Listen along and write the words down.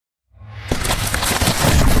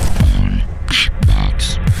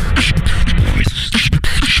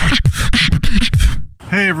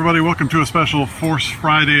everybody, welcome to a special Force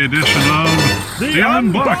Friday edition of the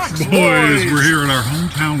Unbox Boys. We're here at our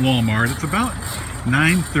hometown Walmart. It's about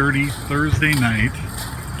 9:30 Thursday night,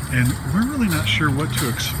 and we're really not sure what to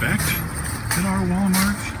expect at our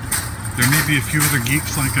Walmart. There may be a few other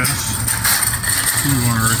geeks like us who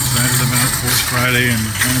are excited about Force Friday and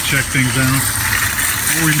want to check things out,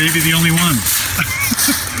 or we may be the only ones.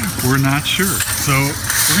 We're not sure. So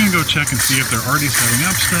we're going to go check and see if they're already setting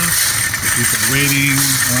up stuff, if they're waiting,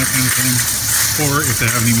 all that kind of thing, or if they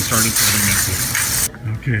haven't even started setting up yet.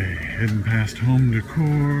 Okay, heading past home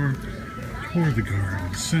decor, toward the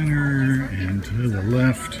garden center, and to the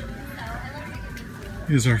left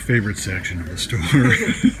is our favorite section of the store,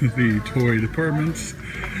 the toy departments.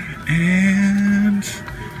 And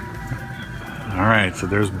alright, so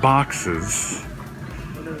there's boxes.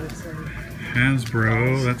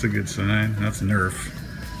 Hasbro, that's a good sign. That's Nerf.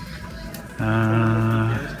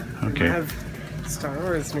 Okay. Have Star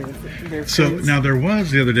Wars Nerf. So now there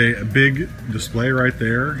was the other day a big display right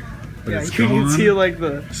there, but it's gone. You can see like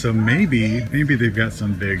the. So maybe they've got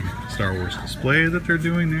some big Star Wars display that they're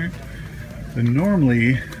doing there. But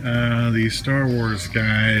normally, these Star Wars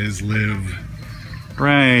guys live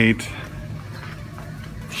right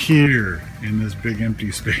here in this big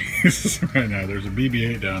empty space right now. There's a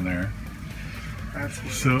BB-8 down there.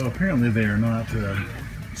 So apparently they are not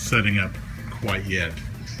setting up quite yet.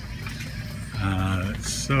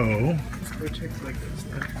 So let's go check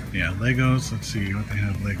Legos. Yeah, Legos. Let's see what they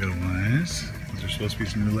have Lego-wise. There's supposed to be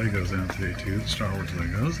some new Legos out today too, the Star Wars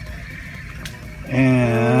Legos.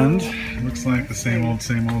 And looks like the same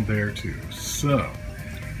old there too. So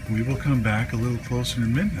we will come back a little closer to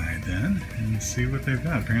midnight then and see what they've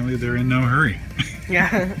got. Apparently they're in no hurry.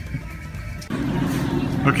 Yeah.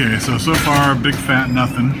 Okay, so far, big fat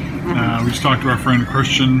nothing. We just talked to our friend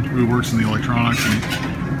Christian, who works in the electronics,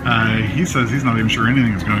 and he says he's not even sure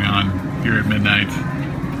anything is going on here at midnight,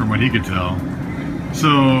 from what he could tell. So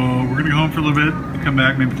we're gonna go home for a little bit, come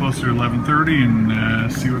back maybe closer to 11:30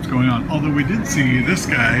 and see what's going on. Although we did see this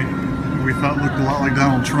guy, who we thought looked a lot like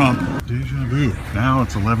Donald Trump. Deja vu. Now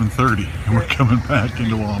it's 11:30, and we're coming back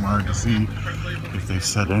into Walmart to see if they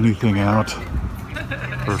set anything out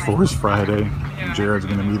for Force Friday. Jared's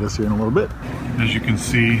going to meet us here in a little bit. As you can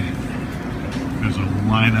see, there's a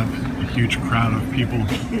lineup, a huge crowd of people,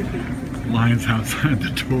 lines outside the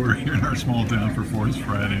door here in our small town for Force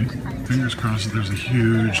Friday. Fingers crossed that there's a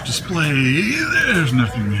huge display. There's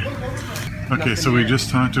nothing there. Okay, so we just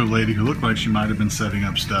talked to a lady who looked like she might have been setting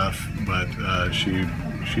up stuff, but she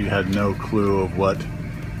had no clue of what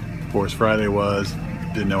Force Friday was,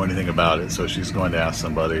 didn't know anything about it, so she's going to ask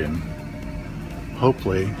somebody, and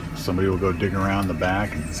hopefully somebody will go dig around the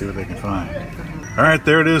back and see what they can find. All right,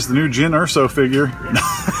 there it is, the new Jyn Erso figure.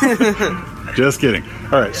 Just kidding.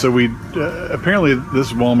 All right, so we apparently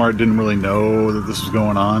this Walmart didn't really know that this was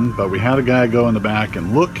going on, but we had a guy go in the back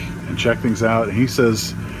and look and check things out, and he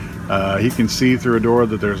says he can see through a door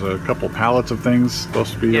that there's a couple pallets of things,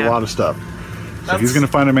 supposed to be a lot of stuff. So he's going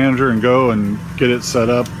to find a manager and go and get it set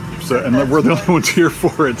up. So, and we're the only ones here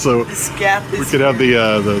for it, so we could have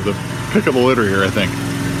the pick up a litter here, I think.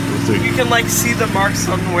 We'll see. You can like see the marks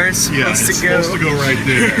on where it's supposed to go. It's supposed to go right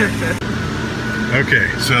there.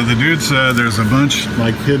 Okay, so the dude said there's a bunch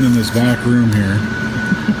like hidden in this back room here.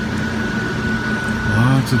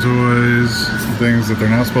 Lots of toys, things that they're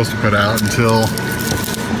not supposed to put out until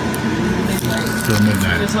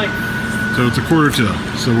midnight. So it's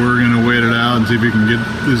 1:45, so we're gonna wait it out and see if we can get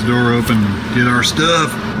this door open and get our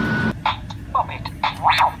stuff.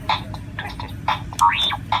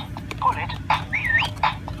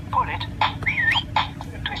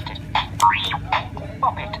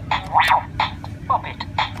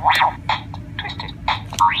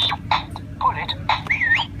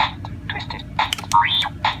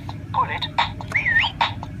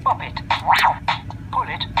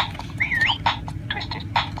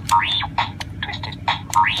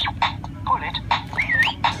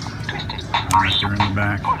 They're in the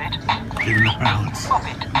back, getting the pallets.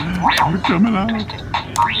 They're coming out.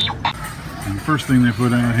 And the first thing they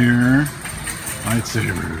put out here,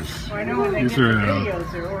 lightsabers. Well, I know when they get the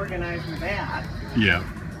videos, they're organized with that. Yeah.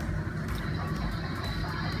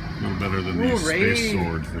 A little better than these space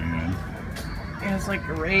swords they had. Yeah, it's like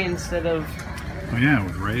Rey instead of... Oh yeah,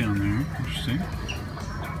 with Rey on there. Interesting.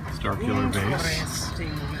 Starkiller base.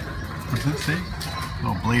 What's that say?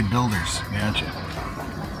 Oh, Blade Builders. Gotcha.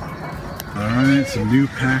 Alright, some new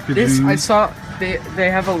packaging. This, I saw, they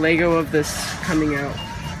have a Lego of this coming out.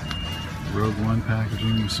 Rogue One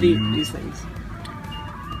packaging. These things.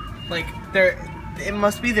 Like, it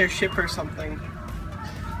must be their ship or something.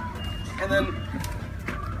 And then,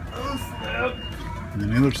 oh snap. And then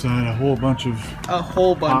the other side, a whole bunch of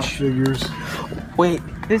pop figures. Wait,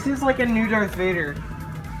 this is like a new Darth Vader.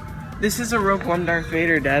 This is a Rogue One Darth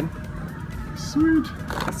Vader, Dad. Sweet.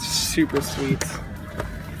 That's super sweet.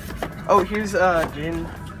 Oh, here's Jin.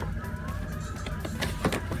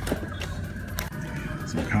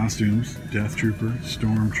 Some costumes: Death Trooper,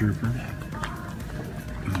 Stormtrooper,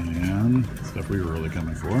 and stuff we were really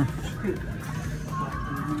coming for.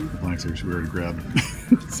 Black Series, we already grabbed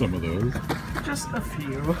some of those. Just a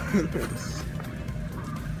few.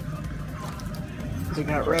 We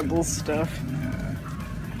got Rebels stuff,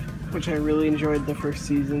 which I really enjoyed the first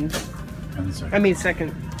season. And the second. I mean,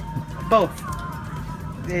 second. Both.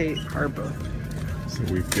 They are both. So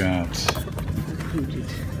we've got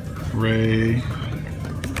Rey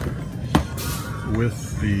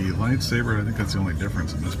with the lightsaber. I think that's the only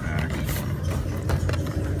difference in this pack.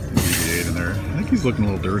 BB-8 in there. I think he's looking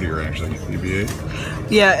a little dirtier, actually. BB-8.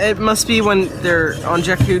 Yeah, it must be when they're on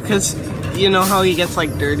Jakku, because you know how he gets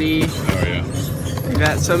like dirty. Oh yeah. Like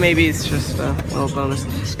that. So maybe it's just a little bonus.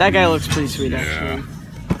 That guy looks pretty sweet, actually.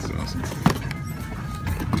 That's awesome.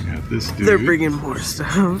 We got this dude. They're bringing more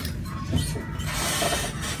stuff.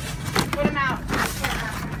 Put him out.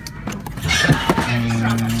 And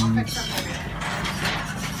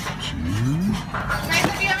Guys,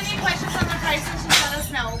 if you have any questions on the prices, just let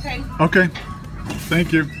us know, okay? okay.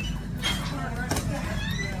 Thank you.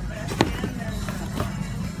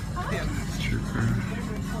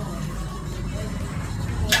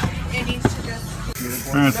 It needs to just...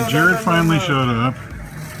 Alright, so Jared finally showed up.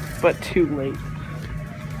 But too late.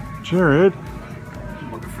 Jared,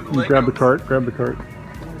 grab the cart, grab the cart.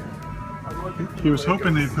 He was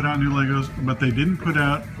hoping they'd put out new Legos, but they didn't put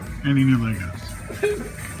out any new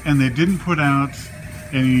Legos. And they didn't put out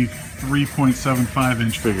any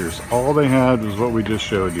 3.75-inch figures. All they had was what we just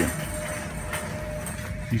showed you.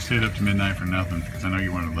 You stayed up to midnight for nothing, because I know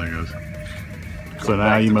you wanted Legos. So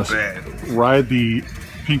now you must ride the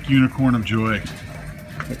pink unicorn of joy.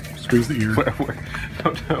 Squeeze the ear.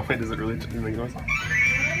 Wait, does it really make noise?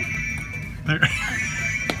 There.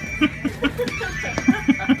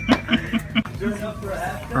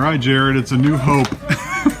 Alright, Jared, it's a new hope.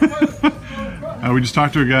 We just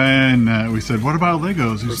talked to a guy and we said, what about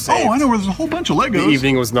Legos? He said, oh, I know where there's a whole bunch of Legos. The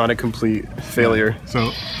evening was not a complete failure.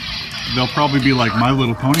 So they'll probably be like My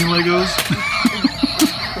Little Pony Legos.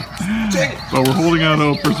 But we're holding out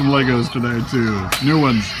hope for some Legos today, too. New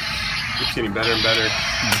ones. It's getting better and better.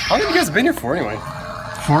 How long have you guys been here for anyway?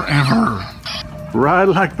 Forever. Ride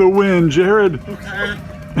like the wind, Jared.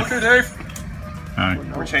 Okay, Dave. Hi.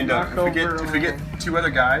 We're chained up. If we get two other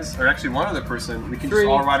guys, or actually one other person, we can just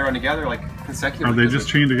all ride around together like consecutively. Are they just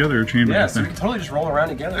chained together or chained Yeah, together? so we can totally just roll around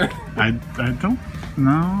together. I don't.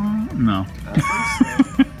 No.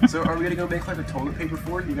 So are we gonna go make like a toilet paper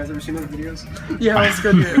fort? You guys ever seen those videos? Yeah, let's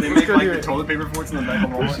go do it. They make like the toilet paper forts in the back of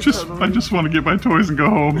Walmart. I just want to get my toys and go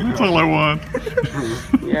home. That's all I want.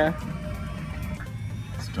 Yeah.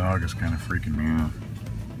 This dog is kind of freaking me out.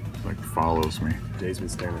 It's like follows me. Dave's been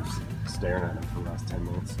staring at him for the last 10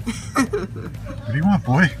 minutes. What do you want,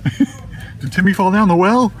 boy? Did Timmy fall down the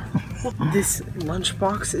well? This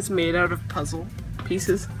lunchbox is made out of puzzle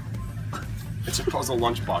pieces. It's a puzzle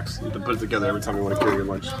lunchbox. You have to put it together every time you want to carry your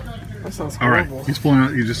lunch. That sounds All right, horrible. he's pulling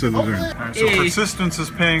out. You just said those are. All right, so Hey. persistence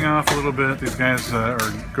is paying off a little bit. These guys are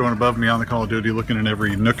going above and beyond the Call of Duty, looking in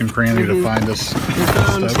every nook and cranny to find us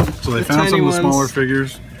stuff. So they the found some tiny of the smaller ones.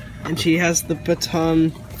 figures. And she has the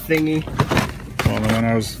baton thingy. Well, the one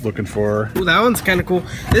I was looking for. Ooh, that one's kind of cool.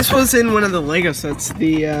 This was in one of the Lego sets.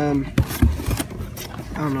 The I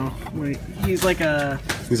don't know. Wait, he's like a.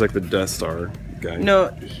 He's like the Death Star guy. No,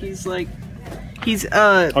 he's like. He's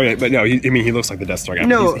Oh yeah, but no, he looks like the Death Star guy.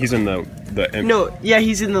 No. He's in the. No, yeah,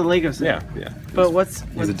 he's in the Lego set. Yeah. But what's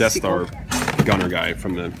He's a Death Star called? gunner guy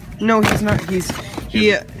from the. No, he's not.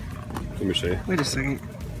 He. Let me show you. Wait a second.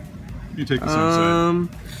 You take this outside.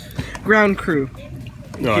 Ground crew.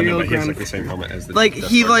 No, I know, but he has ground- like the same helmet as the Like Death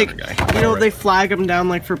he Star like gunner guy. you know they flag him down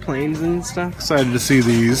like for planes and stuff. Excited to see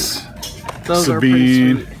these. Those are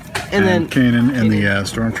pretty Sabine sweet. And then Kanan in the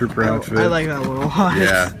Stormtrooper outfit. I like that one a lot.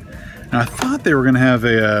 Yeah. Now, I thought they were going to have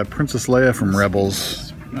a Princess Leia from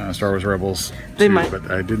Rebels, Star Wars Rebels. They too, might.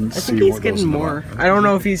 but I didn't I see think he's what those getting in the more. box. I don't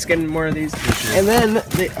know if he's getting more of these. And then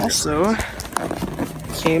they also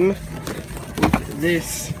came with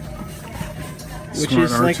this, which Smart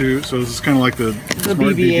is like R2. So this is kind of like the Smart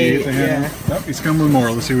BB-8, they had. yeah. Nope, he's coming with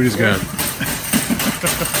more. Let's see what he's got.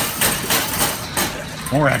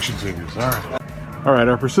 More action figures. All right. All right,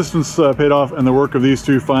 our persistence paid off, and the work of these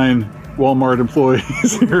two fine Walmart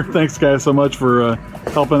employees here. Thanks, guys, so much for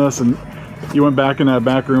helping us and You went back in that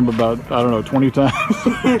back room about, I don't know, 20 times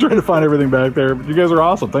trying to find everything back there. But you guys are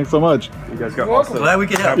awesome. Thanks so much. You guys got awesome. Glad we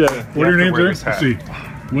could help. Yeah. What are your names, Eric? Let's see.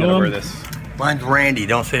 Wear this. Mine's Randy.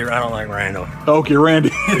 Don't say I don't like Randall. Okay,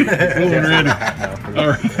 Randy. Randy. All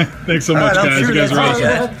right. Thanks so much, guys. You guys are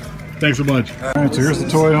awesome. Thanks so much. All right, so here's the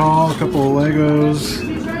toy haul. A couple of Legos,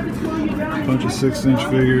 a bunch of 6-inch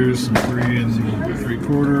figures, some 3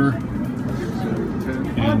 3/4,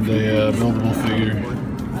 and a buildable figure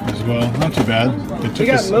as well. Not too bad. It took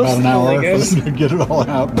us about an hour to get it all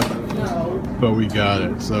out, but we got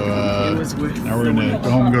it. So now we're gonna go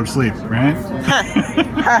home and go to sleep, right?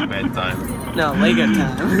 Bedtime. No, Lego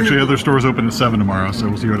time. Actually, other stores open at 7 tomorrow, so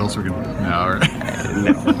we'll see what else we can. No, all right.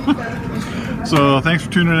 So thanks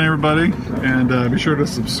for tuning in, everybody, and be sure to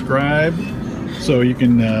subscribe so you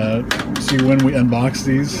can see when we unbox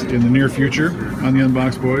these in the near future on the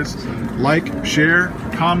Unbox Boys. Like, share,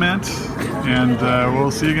 comment, and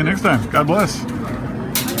we'll see you again next time. God bless.